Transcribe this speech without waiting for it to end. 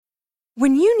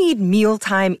When you need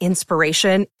mealtime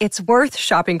inspiration, it's worth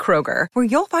shopping Kroger, where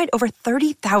you'll find over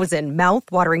 30,000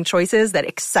 mouth-watering choices that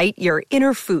excite your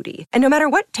inner foodie. And no matter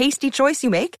what tasty choice you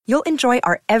make, you'll enjoy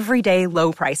our everyday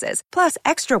low prices, plus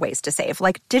extra ways to save,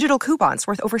 like digital coupons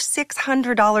worth over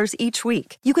 $600 each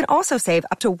week. You can also save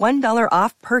up to $1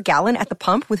 off per gallon at the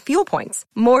pump with fuel points.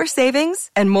 More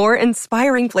savings and more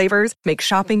inspiring flavors make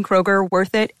shopping Kroger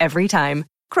worth it every time.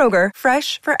 Kroger,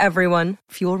 fresh for everyone.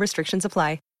 Fuel restrictions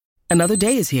apply. Another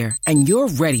day is here, and you're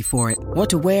ready for it. What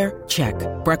to wear? Check.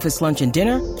 Breakfast, lunch, and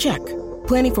dinner? Check.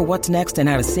 Planning for what's next and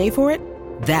how to save for it?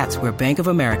 That's where Bank of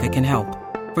America can help.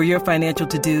 For your financial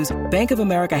to-dos, Bank of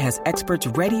America has experts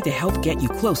ready to help get you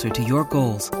closer to your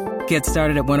goals. Get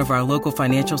started at one of our local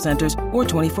financial centers or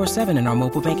 24/7 in our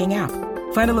mobile banking app.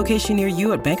 Find a location near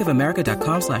you at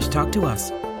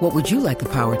bankofamerica.com/talktous. What would you like the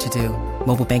power to do?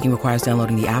 Mobile banking requires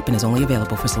downloading the app and is only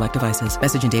available for select devices.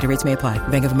 Message and data rates may apply.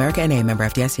 Bank of America N.A., member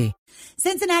FDIC.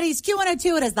 Cincinnati's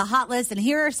Q102, it is the hot list, and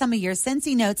here are some of your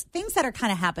Cincy notes, things that are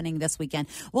kind of happening this weekend.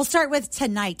 We'll start with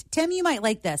tonight. Tim, you might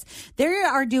like this. They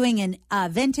are doing a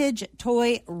vintage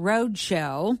toy road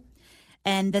show.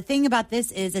 And the thing about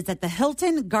this is it's at the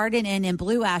Hilton Garden Inn in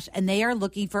Blue Ash, and they are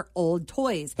looking for old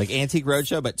toys. Like Antique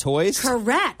Roadshow, but toys?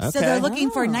 Correct. Okay. So they're looking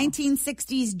for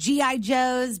 1960s G.I.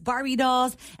 Joes, Barbie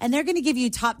dolls, and they're going to give you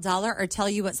top dollar or tell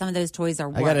you what some of those toys are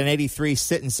worth. I got an 83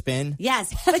 sit and spin.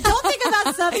 Yes, but don't think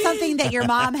about something that your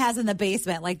mom has in the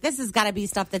basement. Like, this has got to be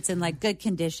stuff that's in, like, good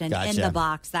condition, in the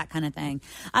box, that kind of thing.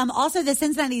 Also, the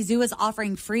Cincinnati Zoo is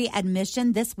offering free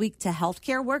admission this week to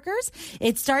healthcare workers.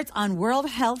 It starts on World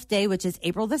Health Day, which is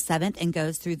April the 7th, and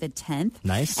goes through the 10th.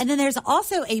 Nice. And then there's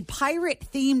also a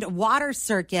pirate-themed water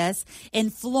circus in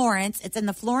Florence. It's in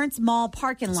the Florence Mall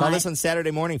parking lot. Saw this on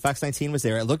Saturday morning. Fox 19 was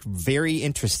there. It looked very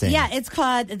interesting. Yeah, it's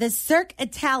called the Cirque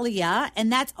Italia, and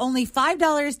that's only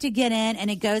 $5 to get in, and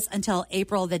it goes until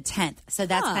April the 10th. So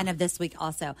that's kind of this week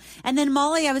also. And then,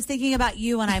 Molly, I was thinking about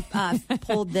you when I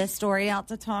pulled this story out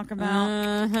to talk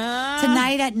about.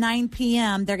 Tonight at 9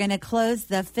 p.m., they're going to close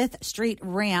the 5th Street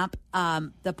ramp,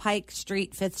 the Pike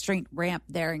Street 5th Street ramp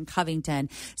there in Covington,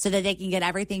 so that they can get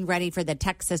everything ready for the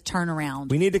Texas turnaround.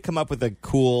 We need to come up with a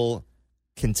cool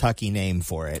Kentucky name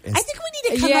for it. I think we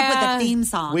need to come up with a theme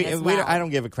song as well. I don't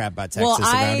give a crap about Texas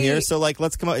around here. So, like,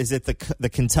 let's come up. Is it the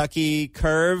Kentucky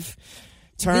curve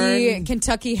turn? The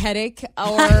Kentucky headache?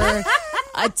 Or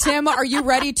Tim, are you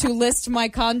ready to list my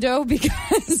condo?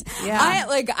 Because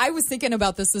I was thinking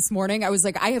about this morning. I was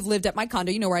like, I have lived at my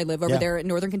condo. You know where I live over there in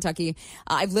Northern Kentucky.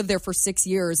 I've lived there for 6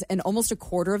 years, and almost a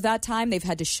quarter of that time they've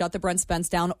had to shut the Brent Spence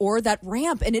down or that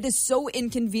ramp, and it is so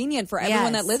inconvenient for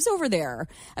everyone that lives over there.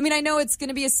 I mean, I know it's going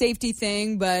to be a safety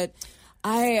thing, but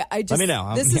I just, let me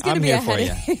know. This is going to be a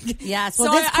headache. Yes.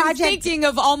 Well, so I'm thinking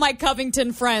of all my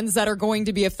Covington friends that are going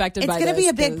to be affected by this. It's going to be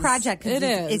a big project because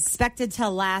it's expected to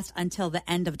last until the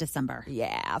end of December.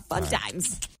 Yeah, fun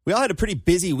times. We all had a pretty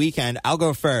busy weekend. I'll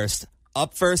go first.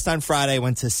 Up first on Friday,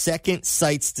 went to Second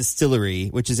Sights Distillery,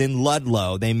 which is in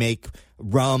Ludlow. They make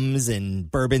rums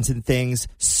and bourbons and things.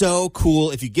 So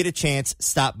cool. If you get a chance,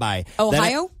 stop by.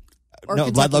 Ohio? No,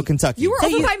 Ludlow, Kentucky. You were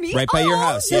over by me? Right by your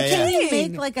house. So can you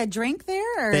make like a drink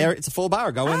there? Or? It's a full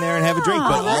bar. Go in there and have a drink.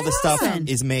 But all the stuff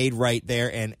is made right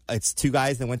there. And it's two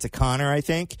guys that went to Connor, I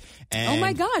think. And oh,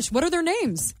 my gosh. What are their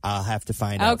names? I'll have to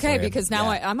find out. Okay, because now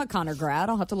I'm a Connor grad.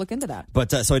 I'll have to look into that.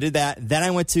 But so I did that. Then I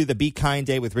went to the Be Kind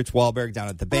Day with Rich Wahlberg down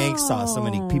at the bank. Saw so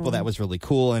many people. That was really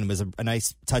cool. And it was a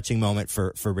nice, touching moment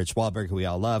for Rich Wahlberg, who we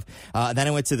all love. Then I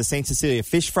went to the St. Cecilia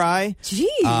Fish Fry. Jeez.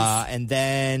 And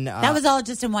then that was all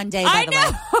just in one day, by the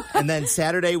way. And then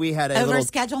Saturday we had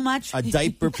a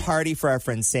diaper party for our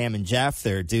friends Sam and Jeff.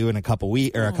 They're due in a couple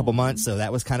months, so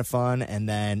that was kind of fun. And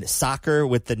then soccer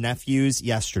with the nephews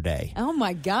yesterday. Oh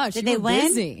my gosh! Did they win?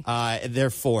 Busy. They're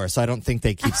 4, so I don't think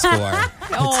they keep score.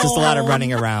 It's just a lot of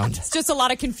running around. It's just a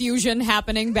lot of confusion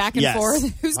happening back and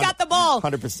forth. Who's got the ball?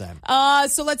 100%.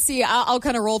 So let's see. I'll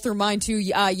kind of roll through mine too.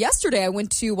 Yesterday I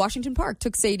went to Washington Park.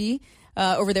 Took Sadie.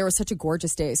 Over there. Was such a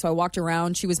gorgeous day. So I walked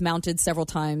around. She was mounted several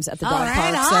times at the dog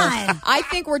park. So I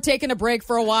think we're taking a break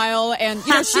for a while. And,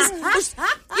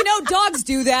 dogs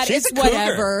do that. She's it's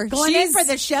whatever. Going in for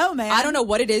the show, man. I don't know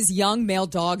what it is. Young male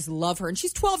dogs love her. And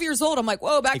she's 12 years old. I'm like,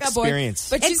 whoa, back up, boy.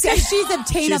 But she's obtainable.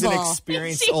 She's an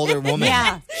experienced older woman.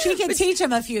 Yeah. She can teach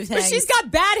him a few things. But she's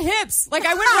got bad hips. Like,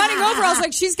 I went running over. I was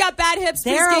like, she's got bad hips.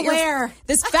 They're aware.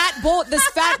 This fat, what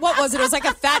was it? It was like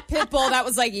a fat pit bull that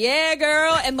was like, yeah,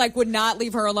 girl. And like would not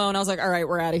leave her alone. I was like, all right,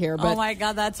 we're out of here. But, oh my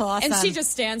God, that's awesome. And she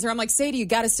just stands there. I'm like, Sadie, you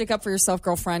got to stick up for yourself,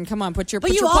 girlfriend. Come on, put your paw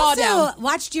down. But you also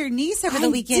watched your niece over the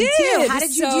weekend. weekend, too. How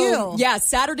did you do? Yeah,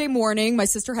 Saturday morning, my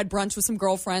sister had brunch with some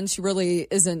girlfriends. She really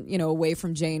isn't, away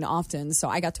from Jane often, so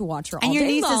I got to watch her all day long. And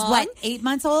your niece is what, 8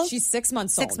 months old? She's 6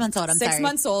 months old. 6 months old, I'm sorry. 6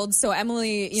 months old, so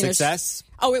Emily, Success?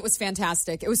 Oh, it was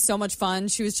fantastic. It was so much fun.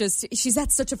 She's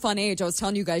at such a fun age. I was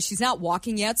telling you guys, she's not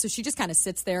walking yet, so she just kind of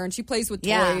sits there and she plays with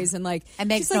toys and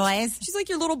makes noise. She's like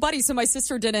your little buddy. So my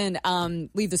sister didn't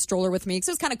leave the stroller with me because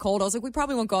it was kind of cold. I was like, we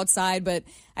probably won't go outside, but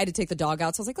I had to take the dog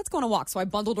out. So I was like, let's go on a walk. So I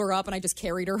bundled her up and I just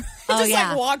carried her.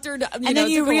 Walked her. And then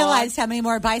you realized how many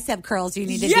more bicep curls you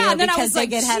need to do because they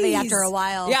get heavy after a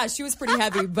while. Yeah, she was pretty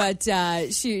heavy, but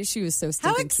she was so stinking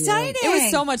How exciting. Cute. It was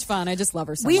so much fun. I just love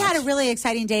her so much. We had a really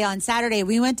exciting day on Saturday.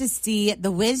 We went to see The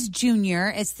Wiz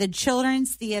Jr. It's the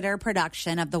children's theater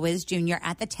production of The Wiz Jr.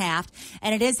 at the Taft,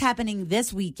 and it is happening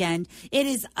this weekend. It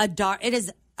is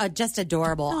just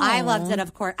adorable. Aww. I loved it,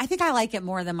 of course. I think I like it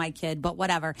more than my kid, but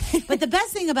whatever. But the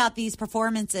best thing about these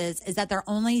performances is that they're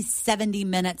only 70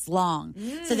 minutes long.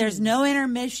 So there's no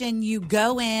intermission. You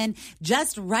go in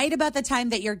just right about the time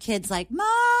that your kid's like,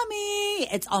 Mommy,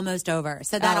 it's almost over.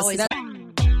 So that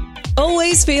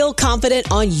Always feel confident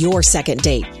on your second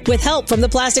date. With help from the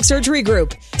Plastic Surgery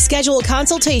Group. Schedule a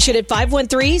consultation at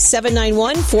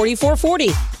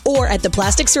 513-791-4440 or at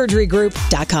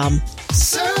theplasticsurgerygroup.com.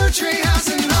 Surgery has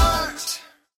an art.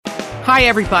 Hi,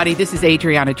 everybody. This is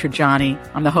Adriana Trajani.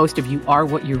 I'm the host of You Are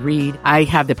What You Read. I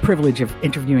have the privilege of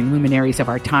interviewing luminaries of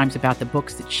our times about the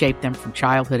books that shaped them from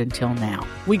childhood until now.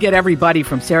 We get everybody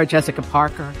from Sarah Jessica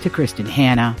Parker to Kristen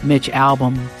Hanna, Mitch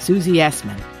Albom, Susie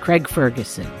Essman, Craig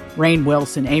Ferguson, Rainn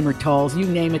Wilson, Amor Tolls, you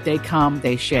name it, they come,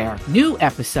 they share. New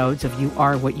episodes of You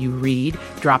Are What You Read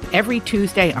drop every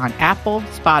Tuesday on Apple,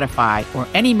 Spotify, or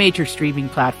any major streaming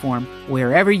platform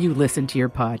wherever you listen to your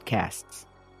podcasts.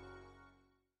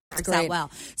 Great. Well,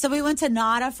 so we went to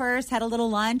NADA first, had a little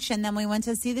lunch, and then we went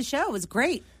to see the show. It was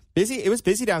great. Busy. It was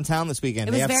busy downtown this weekend.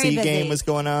 It was the FC game was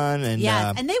going on, and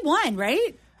and they won,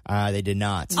 right? They did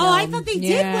not. Oh, I thought they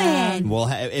did win. Well,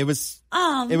 it was.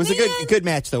 It was a good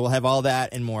match, though. We'll have all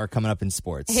that and more coming up in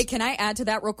sports. Hey, can I add to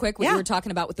that real quick? What you were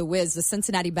talking about with the Wiz, the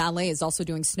Cincinnati Ballet is also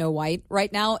doing Snow White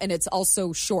right now, and it's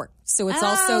also short. So it's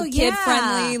also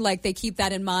kid-friendly. Like, they keep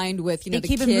that in mind with, the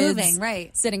keep kids it moving,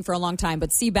 right. sitting for a long time.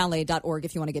 But seeballet.org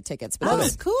if you want to get tickets. But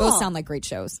that's cool. Those sound like great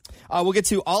shows. We'll get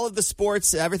to all of the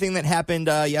sports, everything that happened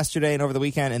yesterday and over the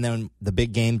weekend, and then the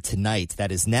big game tonight.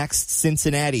 That is next.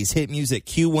 Cincinnati's hit music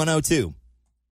Q102.